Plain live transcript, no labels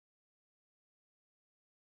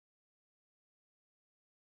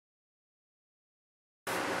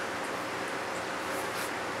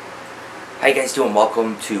How you guys doing?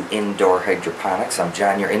 Welcome to Indoor Hydroponics. I'm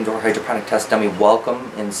John, your Indoor Hydroponic Test Dummy.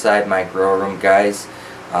 Welcome inside my grow room, guys.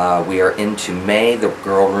 We are into May. The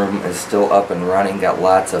grow room is still up and running. Got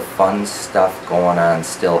lots of fun stuff going on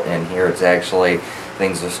still in here. It's actually,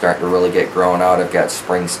 things are starting to really get grown out. I've got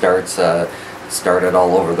spring starts started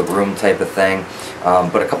all over the room type of thing.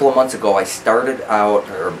 But a couple of months ago I started out,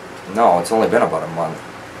 or no, it's only been about a month,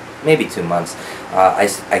 maybe 2 months.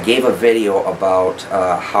 I gave a video about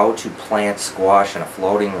how to plant squash in a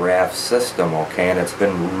floating raft system, okay, and it's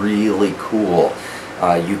been really cool.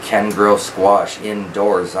 You can grow squash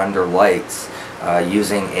indoors under lights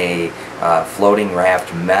using a floating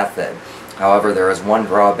raft method. However, there is one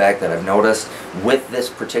drawback that I've noticed with this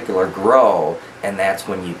particular grow, and that's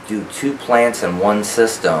when you do 2 plants in one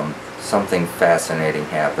system, something fascinating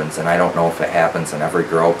happens. And I don't know if it happens in every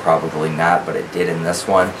grow, probably not, but it did in this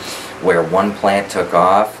one, where one plant took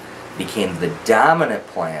off, became the dominant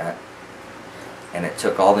plant, and it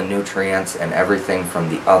took all the nutrients and everything from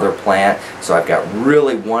the other plant. So I've got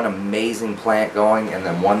really one amazing plant going, and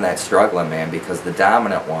then one that's struggling, man, because the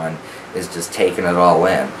dominant one is just taking it all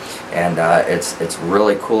in. And it's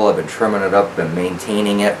really cool. I've been trimming it up, been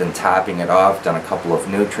maintaining it, been topping it off, done a couple of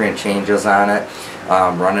nutrient changes on it,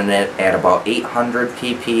 running it at about 800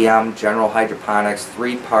 ppm, general hydroponics,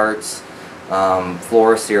 3 parts,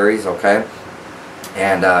 Flora series, okay,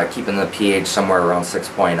 and keeping the pH somewhere around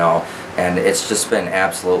 6.0, and it's just been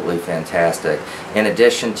absolutely fantastic. In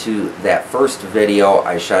addition to that first video,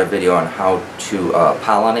 I shot a video on how to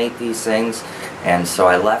pollinate these things, and so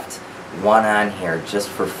I left one on here just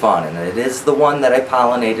for fun, and it is the one that I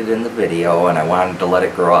pollinated in the video, and I wanted to let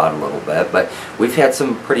it grow out a little bit. But we've had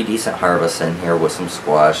some pretty decent harvests in here with some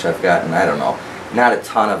squash. I've gotten, I don't know, not a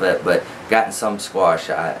ton of it, but gotten some squash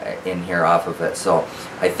in here off of it. So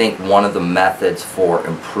I think one of the methods for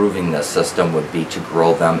improving this system would be to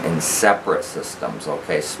grow them in separate systems,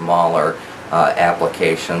 okay, smaller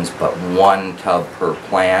applications, but 1 tub per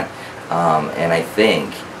plant, and I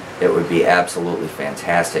think it would be absolutely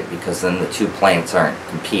fantastic, because then the 2 plants aren't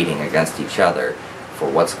competing against each other for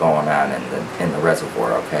what's going on in the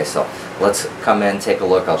reservoir, okay? So let's come in, take a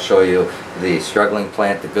look. I'll show you the struggling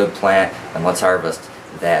plant, the good plant, and let's harvest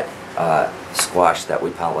that squash that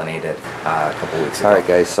we pollinated a couple weeks ago. Alright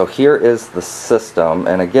guys, so here is the system,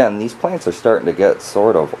 and again, these plants are starting to get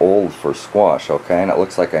sort of old for squash, okay, and it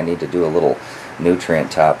looks like I need to do a little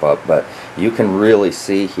nutrient top up, but you can really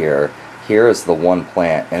see here, here is the one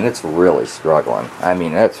plant, and it's really struggling. I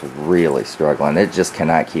mean, it's really struggling. It just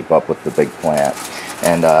cannot keep up with the big plant.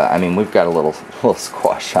 And I mean, we've got a little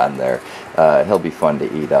squash on there. He'll be fun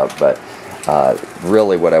to eat up, but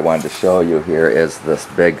really what I wanted to show you here is this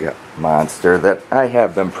big monster that I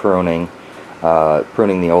have been pruning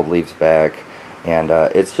the old leaves back, and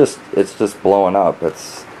it's just blowing up.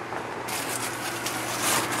 It's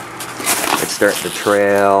starting to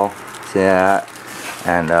trail, yeah,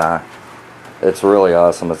 and it's really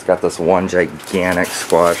awesome. It's got this one gigantic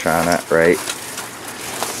squash on it right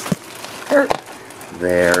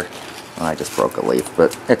there. Well, I just broke a leaf,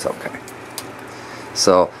 but it's okay.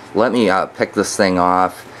 So let me pick this thing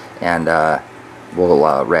off, and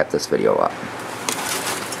we'll wrap this video up.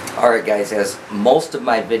 Alright guys, as most of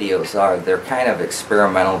my videos are, they're kind of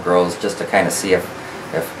experimental grows, just to kind of see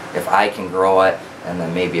if I can grow it, and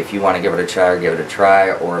then maybe if you want to give it a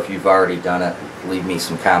try, or if you've already done it, leave me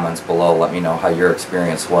some comments below. Let me know how your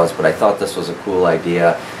experience was. But I thought this was a cool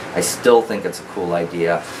idea. I still think it's a cool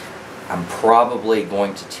idea. I'm probably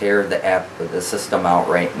going to tear the system out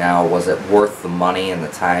right now. Was it worth the money and the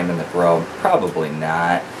time and the grow? Probably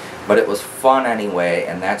not. But it was fun anyway,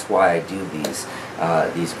 and that's why I do these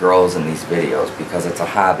grows and these videos, because it's a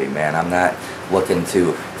hobby, man. I'm not looking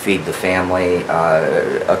to feed the family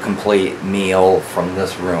a complete meal from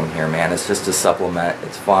this room here, man. It's just a supplement.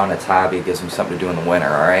 It's fun, it's hobby, it gives them something to do in the winter,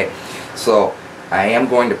 alright? So I am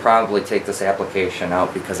going to probably take this application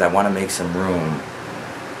out, because I want to make some room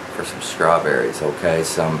for some strawberries, okay?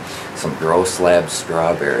 Some grow slab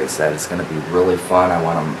strawberries. That is going to be really fun. I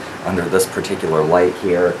want them under this particular light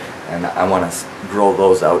here, and I want to grow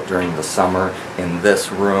those out during the summer in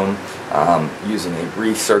this room using a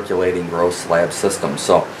recirculating grow slab system.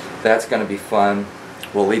 So that's going to be fun.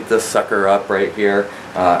 We'll eat this sucker up right here.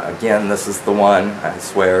 Again, this is the one, I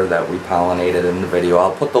swear, that we pollinated in the video.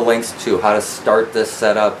 I'll put the links to how to start this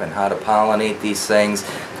setup and how to pollinate these things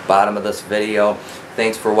at the bottom of this video.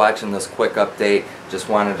 Thanks for watching this quick update. Just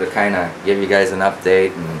wanted to kind of give you guys an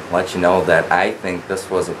update and let you know that I think this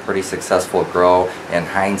was a pretty successful grow. In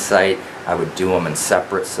hindsight, I would do them in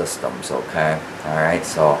separate systems, okay? Alright,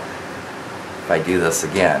 so if I do this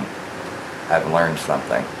again, I've learned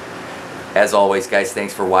something. As always, guys,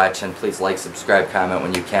 thanks for watching. Please like, subscribe, comment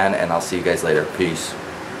when you can, and I'll see you guys later. Peace.